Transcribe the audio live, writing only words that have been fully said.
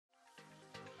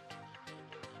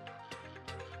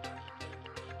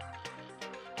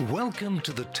Welcome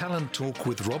to the Talent Talk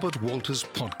with Robert Walters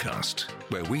podcast,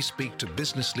 where we speak to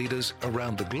business leaders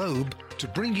around the globe to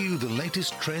bring you the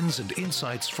latest trends and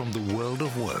insights from the world of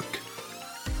work.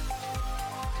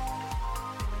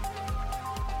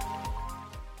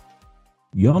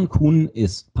 Jörn Kuhn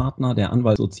ist Partner der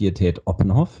Anwaltssozietät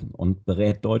Oppenhoff und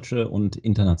berät deutsche und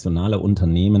internationale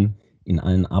Unternehmen in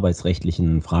allen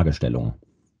arbeitsrechtlichen Fragestellungen.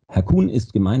 Herr Kuhn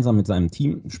ist gemeinsam mit seinem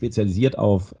Team spezialisiert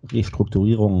auf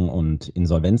Restrukturierungen und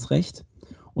Insolvenzrecht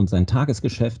und sein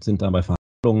Tagesgeschäft sind dabei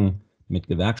Verhandlungen mit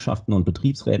Gewerkschaften und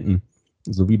Betriebsräten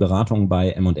sowie Beratungen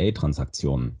bei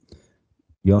M&A-Transaktionen.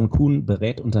 Jörn Kuhn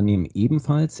berät Unternehmen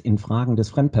ebenfalls in Fragen des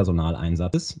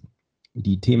Fremdpersonaleinsatzes,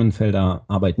 die Themenfelder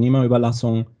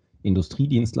Arbeitnehmerüberlassung,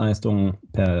 Industriedienstleistungen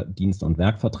per Dienst- und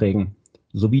Werkverträgen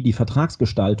sowie die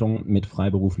Vertragsgestaltung mit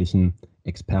freiberuflichen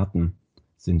Experten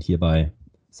sind hierbei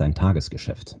sein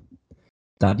Tagesgeschäft.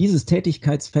 Da dieses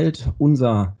Tätigkeitsfeld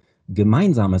unser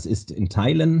gemeinsames ist in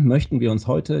Teilen, möchten wir uns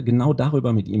heute genau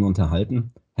darüber mit ihm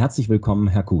unterhalten. Herzlich willkommen,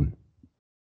 Herr Kuhn.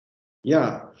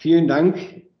 Ja, vielen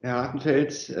Dank, Herr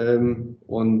Hartenfeld, dann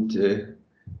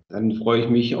freue ich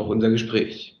mich auf unser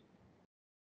Gespräch.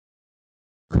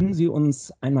 Können Sie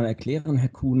uns einmal erklären, Herr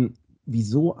Kuhn,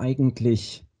 wieso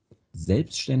eigentlich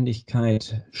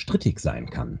Selbstständigkeit strittig sein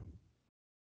kann?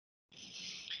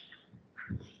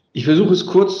 Ich versuche es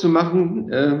kurz zu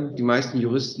machen. Die meisten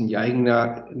Juristen neigen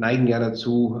ja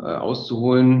dazu,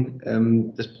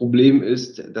 auszuholen. Das Problem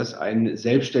ist, dass ein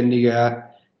Selbstständiger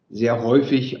sehr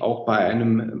häufig auch bei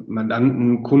einem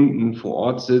Mandanten, Kunden vor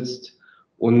Ort sitzt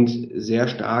und sehr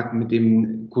stark mit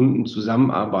dem Kunden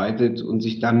zusammenarbeitet und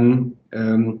sich dann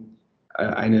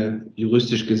eine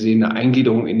juristisch gesehene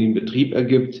Eingliederung in den Betrieb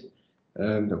ergibt.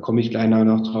 Da komme ich gleich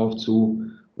noch drauf zu.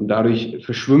 Und dadurch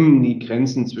verschwimmen die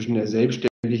Grenzen zwischen der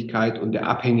Selbstständigkeit und der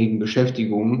abhängigen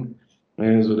Beschäftigung,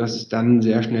 sodass es dann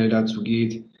sehr schnell dazu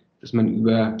geht, dass man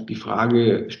über die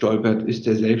Frage stolpert, ist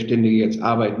der Selbstständige jetzt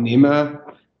Arbeitnehmer,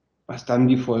 was dann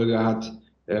die Folge hat,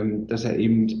 dass er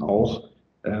eben auch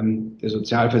der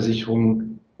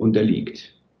Sozialversicherung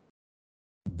unterliegt.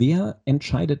 Wer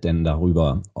entscheidet denn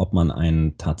darüber, ob man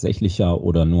ein tatsächlicher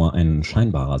oder nur ein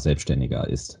scheinbarer Selbstständiger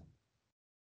ist?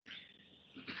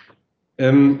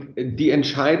 Die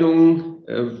Entscheidung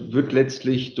wird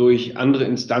letztlich durch andere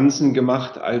Instanzen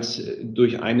gemacht als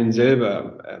durch einen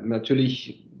selber.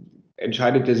 Natürlich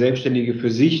entscheidet der Selbstständige für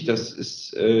sich, dass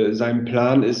es sein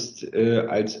Plan ist,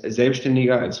 als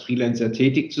Selbstständiger, als Freelancer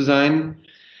tätig zu sein.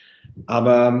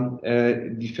 Aber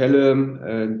die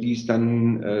Fälle, die es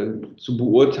dann zu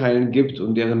beurteilen gibt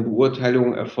und deren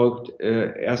Beurteilung erfolgt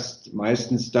erst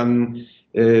meistens dann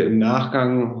im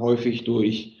Nachgang häufig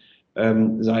durch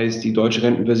sei es die Deutsche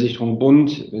Rentenversicherung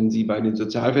Bund, wenn sie bei den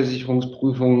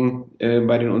Sozialversicherungsprüfungen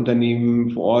bei den Unternehmen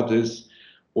vor Ort ist,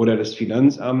 oder das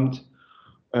Finanzamt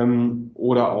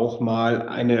oder auch mal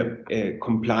eine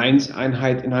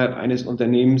Compliance-Einheit innerhalb eines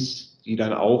Unternehmens, die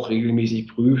dann auch regelmäßig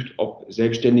prüft, ob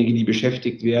Selbstständige, die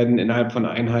beschäftigt werden, innerhalb von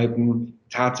Einheiten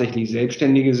tatsächlich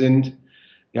Selbstständige sind.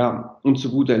 Ja, und zu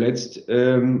guter Letzt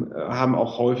haben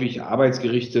auch häufig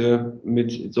Arbeitsgerichte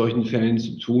mit solchen Fällen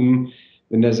zu tun,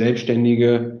 wenn der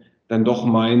Selbstständige dann doch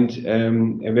meint,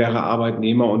 er wäre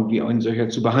Arbeitnehmer und wie ein solcher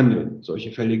zu behandeln.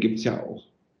 Solche Fälle gibt es ja auch.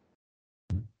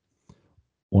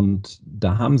 Und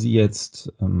da haben Sie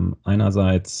jetzt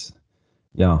einerseits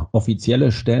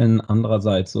offizielle Stellen,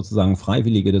 andererseits sozusagen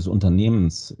Freiwillige des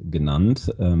Unternehmens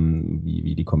genannt,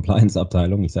 wie die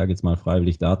Compliance-Abteilung. Ich sage jetzt mal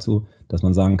freiwillig dazu, dass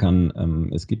man sagen kann,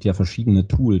 es gibt ja verschiedene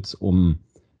Tools, um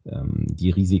die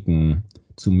Risiken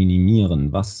zu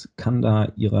minimieren. Was kann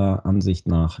da Ihrer Ansicht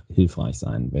nach hilfreich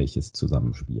sein? Welches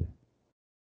Zusammenspiel?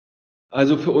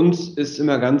 Also für uns ist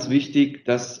immer ganz wichtig,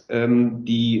 dass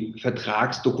die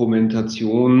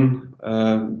Vertragsdokumentation,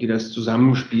 die das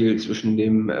Zusammenspiel zwischen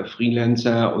dem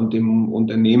Freelancer und dem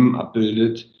Unternehmen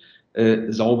abbildet,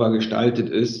 sauber gestaltet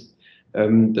ist.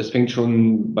 Das fängt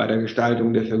schon bei der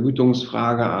Gestaltung der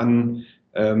Vergütungsfrage an.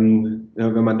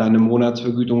 Wenn man da eine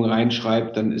Monatsvergütung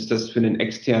reinschreibt, dann ist das für den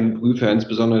externen Prüfer,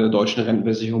 insbesondere der Deutschen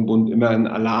Rentenversicherung Bund, immer ein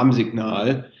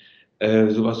Alarmsignal.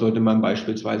 Sowas sollte man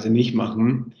beispielsweise nicht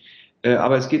machen.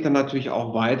 Aber es geht dann natürlich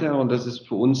auch weiter und das ist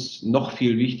für uns noch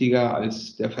viel wichtiger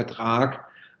als der Vertrag,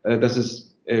 dass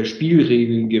es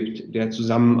Spielregeln gibt der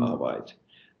Zusammenarbeit.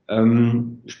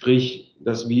 Sprich,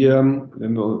 dass wir,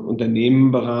 wenn wir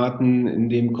Unternehmen beraten, in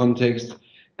dem Kontext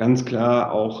ganz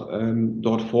klar auch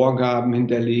dort Vorgaben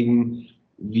hinterlegen,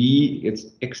 wie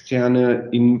jetzt Externe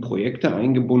in Projekte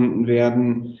eingebunden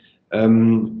werden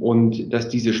und dass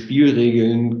diese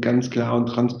Spielregeln ganz klar und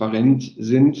transparent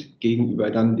sind gegenüber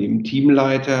dann dem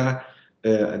Teamleiter,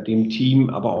 dem Team,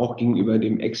 aber auch gegenüber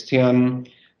dem Externen,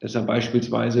 dass er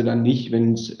beispielsweise dann nicht,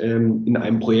 wenn es in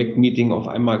einem Projektmeeting auf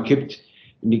einmal kippt,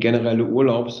 in die generelle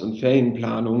Urlaubs- und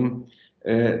Ferienplanung,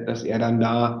 dass er dann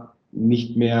da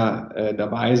nicht mehr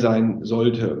dabei sein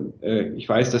sollte. Ich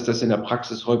weiß, dass das in der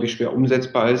Praxis häufig schwer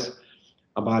umsetzbar ist,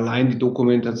 aber allein die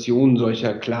Dokumentation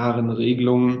solcher klaren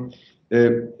Regelungen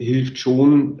hilft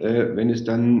schon, wenn es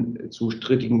dann zu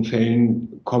strittigen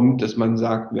Fällen kommt, dass man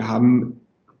sagt, wir haben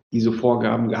diese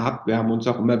Vorgaben gehabt, wir haben uns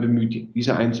auch immer bemüht,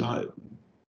 diese einzuhalten.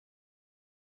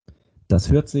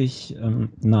 Das hört sich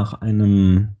nach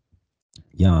einem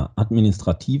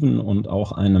administrativen und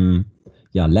auch einem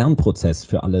Lernprozess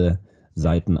für alle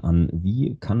Seiten an.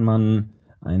 Wie kann man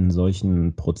einen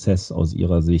solchen Prozess aus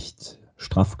Ihrer Sicht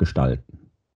straff gestalten?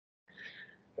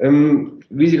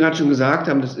 Wie Sie gerade schon gesagt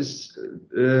haben, das ist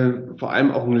vor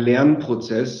allem auch ein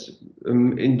Lernprozess.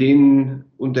 In den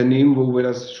Unternehmen, wo wir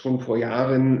das schon vor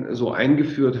Jahren so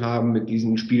eingeführt haben mit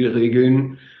diesen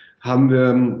Spielregeln, haben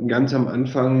wir ganz am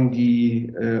Anfang,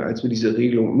 als wir diese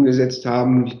Regelung umgesetzt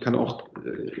haben, ich kann auch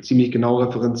ziemlich genau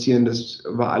referenzieren, das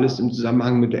war alles im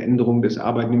Zusammenhang mit der Änderung des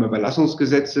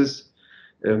Arbeitnehmerüberlassungsgesetzes,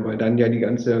 weil dann ja die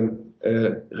ganze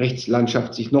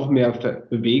Rechtslandschaft sich noch mehr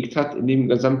bewegt hat in dem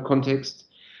Gesamtkontext.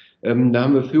 Da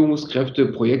haben wir Führungskräfte,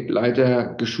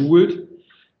 Projektleiter geschult,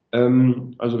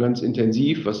 also ganz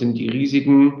intensiv. Was sind die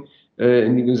Risiken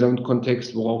in dem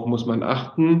Gesamtkontext? Worauf muss man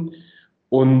achten?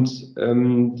 Und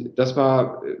das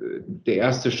war der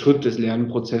erste Schritt des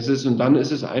Lernprozesses. Und dann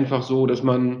ist es einfach so, dass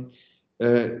man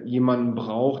jemanden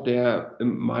braucht, der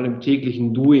mal im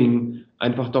täglichen Doing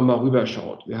einfach doch mal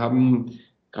rüberschaut. Wir haben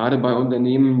gerade bei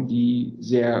Unternehmen, die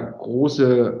sehr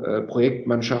große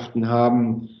Projektmannschaften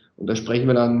haben, und da sprechen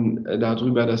wir dann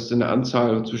darüber, dass eine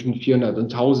Anzahl zwischen 400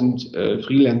 und 1000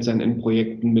 Freelancern in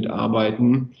Projekten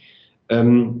mitarbeiten.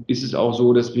 Ist es auch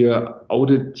so, dass wir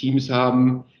Audit-Teams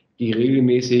haben, die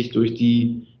regelmäßig durch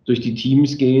die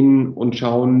Teams gehen und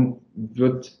schauen,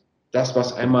 wird das,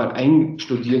 was einmal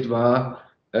einstudiert war,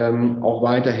 auch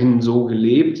weiterhin so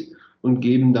gelebt, und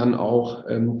geben dann auch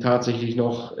tatsächlich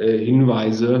noch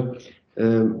Hinweise.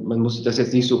 Man muss sich das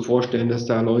jetzt nicht so vorstellen, dass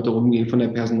da Leute rumgehen von der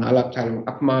Personalabteilung,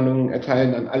 Abmahnungen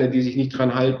erteilen an alle, die sich nicht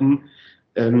dran halten,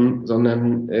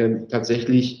 sondern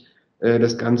tatsächlich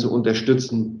das Ganze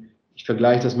unterstützen. Ich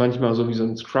vergleiche das manchmal so wie so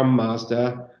ein Scrum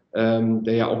Master,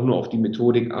 der ja auch nur auf die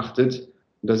Methodik achtet.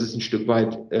 Und das ist ein Stück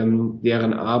weit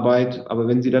deren Arbeit. Aber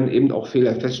wenn sie dann eben auch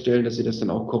Fehler feststellen, dass sie das dann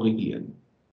auch korrigieren.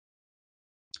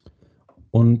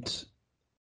 Und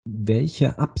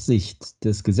welche Absicht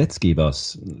des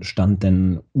Gesetzgebers stand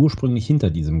denn ursprünglich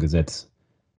hinter diesem Gesetz,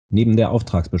 neben der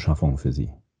Auftragsbeschaffung für Sie?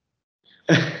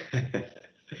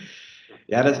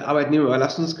 Ja, das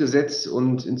Arbeitnehmerüberlassungsgesetz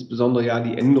und insbesondere ja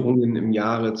die Änderungen im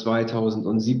Jahre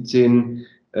 2017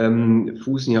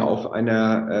 fußen ja auf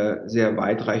einer sehr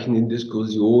weitreichenden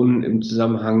Diskussion im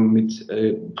Zusammenhang mit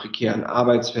prekären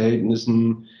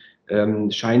Arbeitsverhältnissen,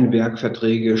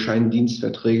 Scheinwerkverträge,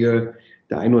 Scheindienstverträge.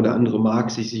 Der eine oder andere mag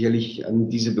sich sicherlich an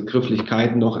diese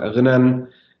Begrifflichkeiten noch erinnern,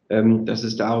 dass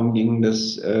es darum ging,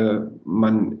 dass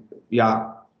man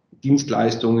ja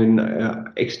Dienstleistungen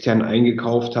extern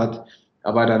eingekauft hat,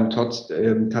 aber dann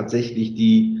tatsächlich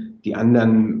die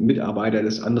anderen Mitarbeiter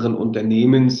des anderen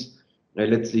Unternehmens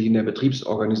letztlich in der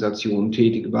Betriebsorganisation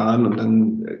tätig waren, und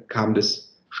dann kam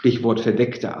das Stichwort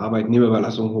verdeckte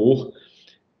Arbeitnehmerüberlassung hoch.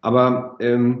 Aber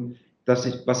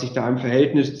was sich da im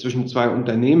Verhältnis zwischen zwei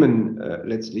Unternehmen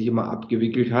letztlich immer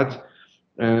abgewickelt hat,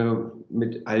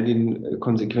 mit all den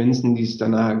Konsequenzen, die es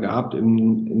danach gab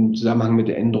im Zusammenhang mit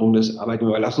der Änderung des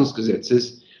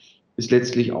Arbeitnehmerüberlassungsgesetzes, ist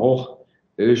letztlich auch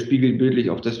spiegelbildlich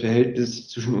auf das Verhältnis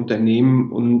zwischen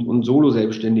Unternehmen und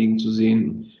Solo-Selbstständigen zu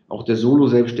sehen. Auch der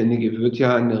Solo-Selbstständige wird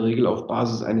ja in der Regel auf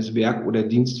Basis eines Werk- oder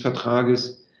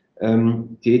Dienstvertrages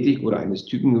tätig oder eines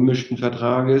typengemischten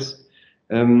Vertrages.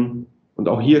 Und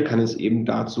auch hier kann es eben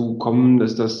dazu kommen,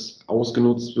 dass das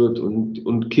ausgenutzt wird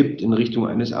und kippt in Richtung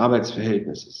eines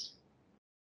Arbeitsverhältnisses.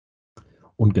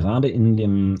 Und gerade in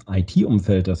dem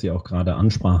IT-Umfeld, das Sie auch gerade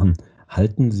ansprachen,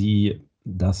 halten Sie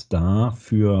das da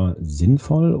für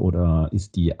sinnvoll oder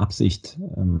ist die Absicht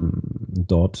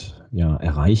dort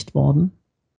erreicht worden?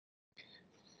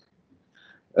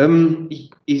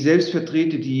 Ich selbst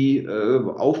vertrete die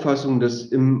Auffassung, dass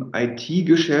im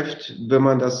IT-Geschäft, wenn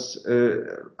man das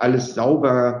alles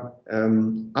sauber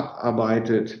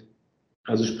abarbeitet,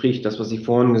 also sprich das, was ich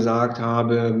vorhin gesagt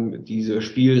habe, diese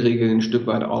Spielregeln ein Stück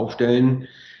weit aufstellen,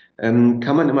 kann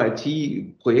man im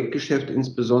IT-Projektgeschäft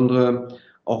insbesondere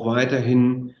auch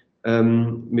weiterhin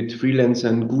mit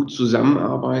Freelancern gut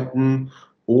zusammenarbeiten,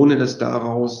 ohne dass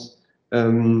daraus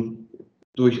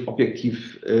durch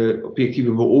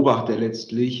objektive Beobachter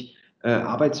letztlich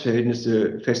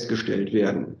Arbeitsverhältnisse festgestellt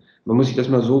werden. Man muss sich das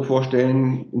mal so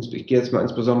vorstellen, ich gehe jetzt mal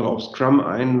insbesondere auf Scrum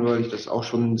ein, weil ich das auch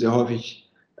schon sehr häufig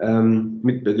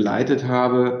mit begleitet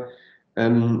habe.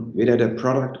 Weder der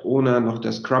Product Owner noch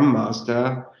der Scrum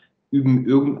Master üben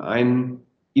irgendein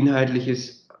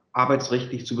inhaltliches,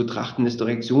 arbeitsrechtlich zu betrachtendes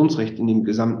Direktionsrecht in dem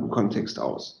gesamten Kontext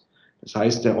aus. Das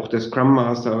heißt, auch der Scrum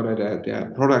Master oder der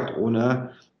Product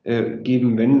Owner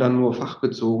geben, wenn dann nur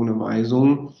fachbezogene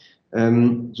Weisungen,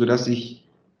 sodass sich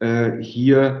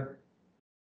hier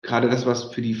gerade das, was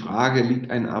für die Frage, liegt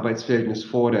ein Arbeitsverhältnis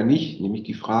vor oder nicht, nämlich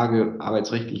die Frage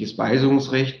arbeitsrechtliches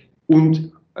Weisungsrecht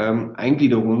und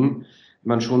Eingliederungen,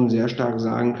 man schon sehr stark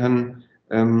sagen kann,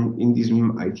 in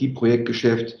diesem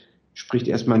IT-Projektgeschäft spricht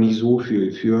erstmal nicht so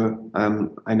viel für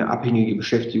eine abhängige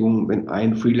Beschäftigung, wenn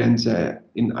ein Freelancer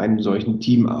in einem solchen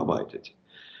Team arbeitet.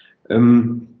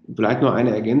 Vielleicht noch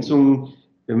eine Ergänzung.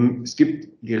 Es gibt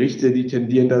Gerichte, die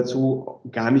tendieren dazu,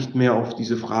 gar nicht mehr auf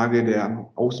diese Frage der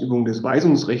Ausübung des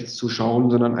Weisungsrechts zu schauen,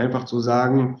 sondern einfach zu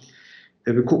sagen,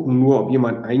 wir gucken nur, ob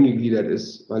jemand eingegliedert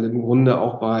ist, weil im Grunde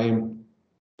auch bei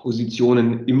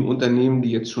Positionen im Unternehmen,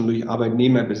 die jetzt schon durch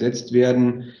Arbeitnehmer besetzt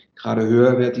werden, gerade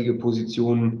höherwertige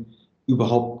Positionen,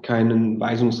 überhaupt keinen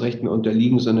Weisungsrecht mehr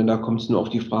unterliegen, sondern da kommt es nur auf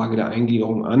die Frage der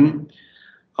Eingliederung an.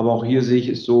 Aber auch hier sehe ich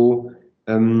es so,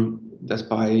 dass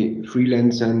bei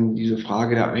Freelancern diese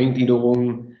Frage der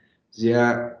Eingliederung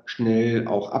sehr schnell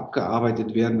auch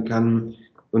abgearbeitet werden kann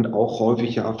und auch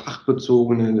häufig ja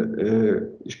fachbezogene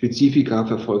Spezifika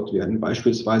verfolgt werden.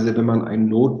 Beispielsweise, wenn man ein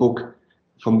Notebook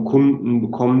vom Kunden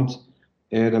bekommt,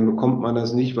 dann bekommt man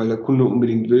das nicht, weil der Kunde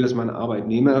unbedingt will, dass man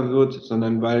Arbeitnehmer wird,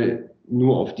 sondern weil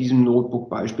nur auf diesem Notebook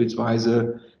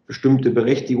beispielsweise bestimmte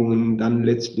Berechtigungen dann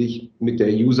letztlich mit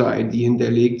der User-ID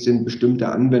hinterlegt sind, bestimmte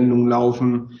Anwendungen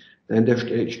laufen. Da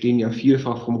stehen ja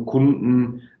vielfach vom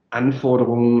Kunden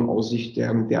Anforderungen aus Sicht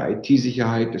der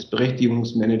IT-Sicherheit, des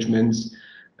Berechtigungsmanagements.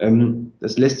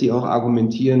 Das lässt sich auch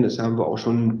argumentieren. Das haben wir auch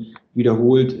schon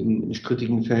wiederholt in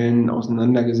strittigen Fällen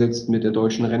auseinandergesetzt mit der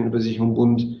Deutschen Rentenversicherung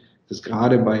Bund, dass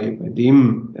gerade bei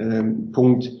dem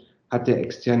Punkt hat der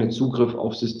externe Zugriff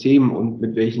auf System und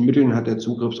mit welchen Mitteln hat der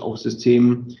Zugriff auf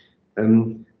System,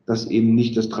 das eben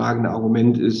nicht das tragende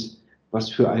Argument ist, was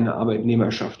für eine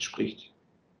Arbeitnehmerschaft spricht.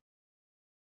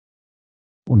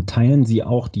 Und teilen Sie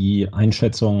auch die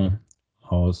Einschätzung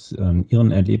aus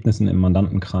Ihren Erlebnissen im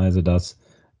Mandantenkreise, dass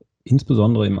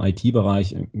insbesondere im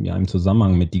IT-Bereich ja im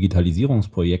Zusammenhang mit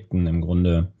Digitalisierungsprojekten im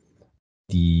Grunde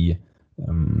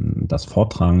das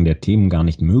Vortragen der Themen gar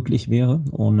nicht möglich wäre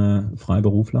ohne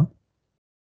Freiberufler?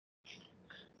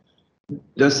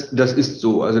 Das ist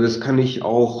so. Also das kann ich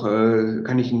auch,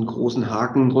 kann ich einen großen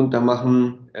Haken drunter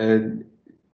machen.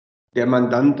 Der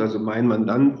Mandant, also mein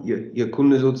Mandant, Ihr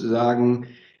Kunde sozusagen,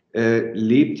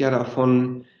 lebt ja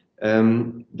davon,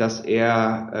 dass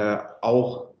er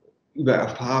auch über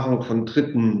Erfahrung von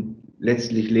Dritten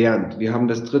letztlich lernt. Wir haben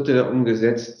das Dritte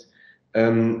umgesetzt,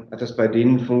 hat das bei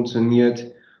denen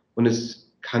funktioniert und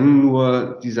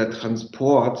dieser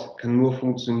Transport kann nur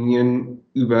funktionieren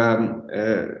über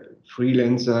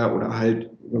Freelancer oder halt,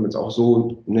 wenn man es auch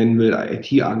so nennen will,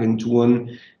 IT-Agenturen,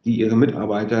 die ihre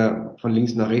Mitarbeiter von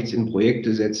links nach rechts in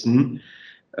Projekte setzen.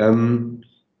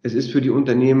 Es ist für die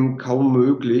Unternehmen kaum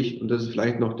möglich, und das ist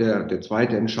vielleicht noch der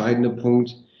zweite entscheidende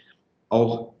Punkt,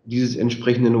 auch dieses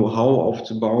entsprechende Know-how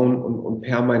aufzubauen und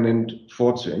permanent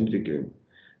fortzuentwickeln.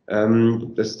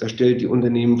 Das stellt die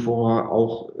Unternehmen vor,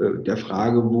 auch der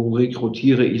Frage, wo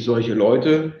rekrutiere ich solche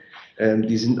Leute?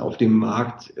 Die sind auf dem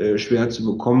Markt schwer zu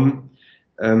bekommen,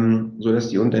 sodass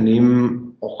die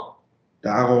Unternehmen auch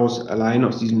allein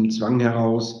aus diesem Zwang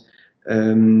heraus,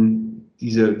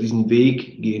 diesen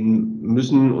Weg gehen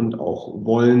müssen und auch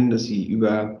wollen, dass sie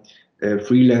über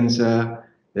Freelancer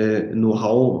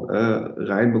Know-how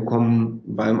reinbekommen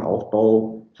beim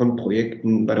Aufbau von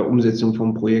Projekten, bei der Umsetzung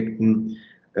von Projekten.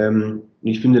 Und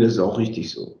ich finde, das ist auch richtig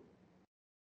so.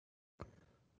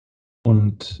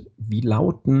 Und wie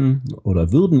lauten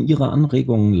oder würden Ihre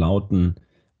Anregungen lauten,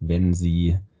 wenn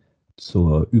Sie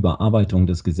zur Überarbeitung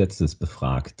des Gesetzes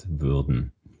befragt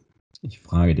würden? Ich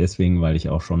frage deswegen, weil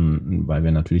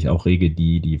wir natürlich auch rege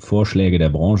die Vorschläge der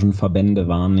Branchenverbände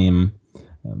wahrnehmen,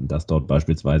 dass dort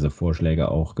beispielsweise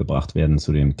Vorschläge auch gebracht werden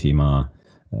zu dem Thema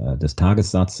des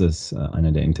Tagessatzes.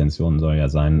 Eine der Intentionen soll ja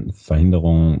sein,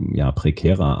 Verhinderung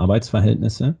prekärer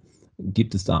Arbeitsverhältnisse.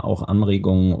 Gibt es da auch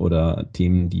Anregungen oder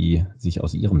Themen, die sich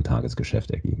aus Ihrem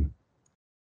Tagesgeschäft ergeben?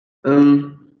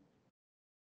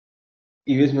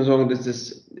 Ich will es mal sagen,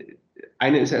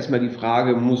 eine ist erstmal die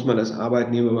Frage, muss man das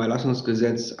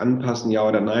Arbeitnehmerüberlassungsgesetz anpassen, ja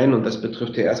oder nein? Und das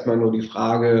betrifft ja erstmal nur die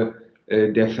Frage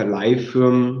der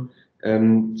Verleihfirmen.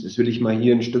 Das will ich mal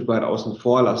hier ein Stück weit außen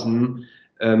vor lassen.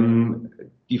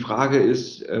 die Frage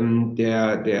ist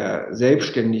der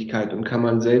Selbstständigkeit und kann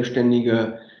man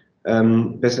Selbstständige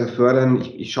besser fördern.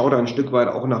 Ich schaue da ein Stück weit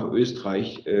auch nach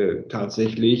Österreich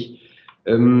tatsächlich,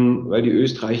 weil die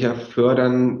Österreicher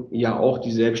fördern ja auch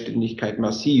die Selbstständigkeit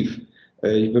massiv.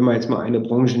 Ich will mal jetzt mal eine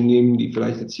Branche nehmen, die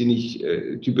vielleicht jetzt hier nicht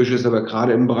typisch ist, aber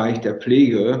gerade im Bereich der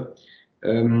Pflege,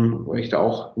 wo ich da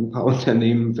auch ein paar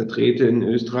Unternehmen vertrete in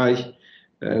Österreich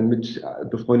mit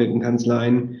befreundeten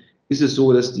Kanzleien, ist es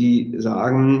so, dass die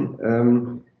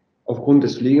sagen, aufgrund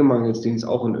des Pflegemangels, den es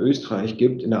auch in Österreich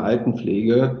gibt, in der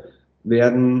Altenpflege,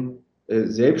 werden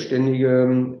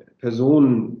selbstständige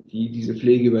Personen, die diese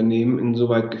Pflege übernehmen,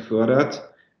 insoweit gefördert,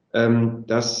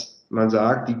 dass man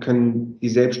sagt, die können die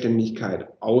Selbstständigkeit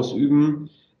ausüben.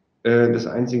 Das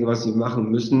Einzige, was sie machen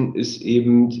müssen, ist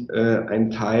eben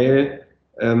ein Teil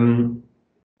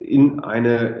in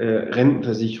eine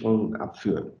Rentenversicherung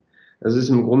abführen. Das ist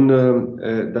im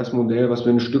Grunde das Modell, was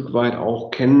wir ein Stück weit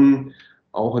auch kennen,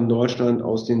 auch in Deutschland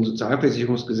aus den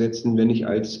Sozialversicherungsgesetzen. Wenn ich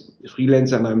als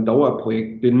Freelancer in einem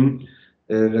Dauerprojekt bin,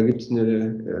 da gibt es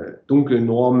eine dunkle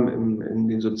Norm in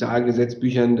den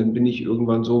Sozialgesetzbüchern, dann bin ich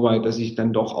irgendwann so weit, dass ich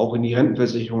dann doch auch in die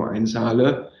Rentenversicherung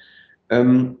einzahle.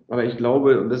 Aber ich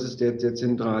glaube, und das ist der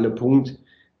zentrale Punkt,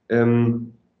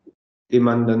 den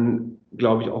man dann,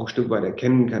 glaube ich, auch ein Stück weit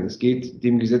erkennen kann. Es geht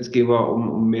dem Gesetzgeber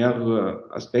um mehrere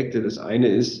Aspekte. Das eine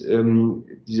ist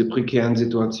diese prekären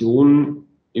Situationen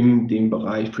in dem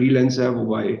Bereich Freelancer,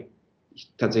 wobei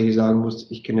ich tatsächlich sagen muss,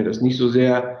 ich kenne das nicht so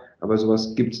sehr, aber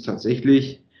sowas gibt es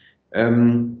tatsächlich.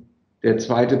 Der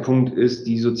zweite Punkt ist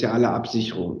die soziale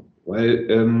Absicherung,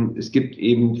 weil es gibt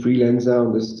eben Freelancer,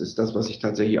 und das ist das, was ich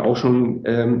tatsächlich auch schon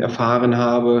erfahren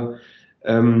habe,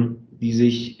 die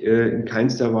sich in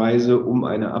keinster Weise um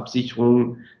eine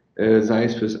Absicherung, sei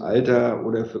es fürs Alter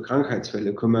oder für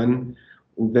Krankheitsfälle kümmern.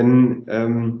 Und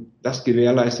wenn das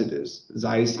gewährleistet ist,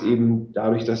 sei es eben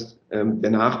dadurch, dass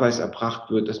der Nachweis erbracht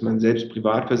wird, dass man selbst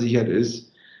privat versichert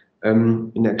ist,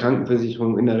 in der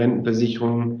Krankenversicherung, in der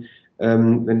Rentenversicherung,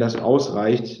 wenn das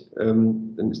ausreicht,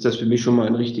 dann ist das für mich schon mal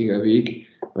ein richtiger Weg,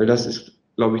 weil das ist,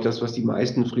 glaube ich, das, was die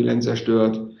meisten Freelancer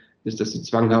stört, ist, dass sie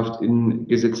zwanghaft in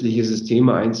gesetzliche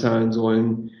Systeme einzahlen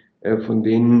sollen, von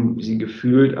denen sie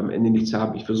gefühlt am Ende nichts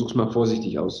haben. Ich versuche es mal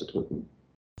vorsichtig auszudrücken.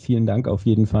 Vielen Dank auf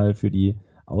jeden Fall für die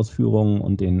Ausführungen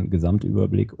und den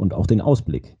Gesamtüberblick und auch den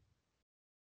Ausblick.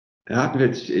 Herr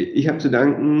Hartwig, ich habe zu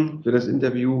danken für das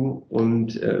Interview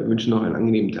und wünsche noch einen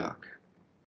angenehmen Tag.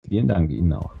 Vielen Dank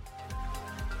Ihnen auch.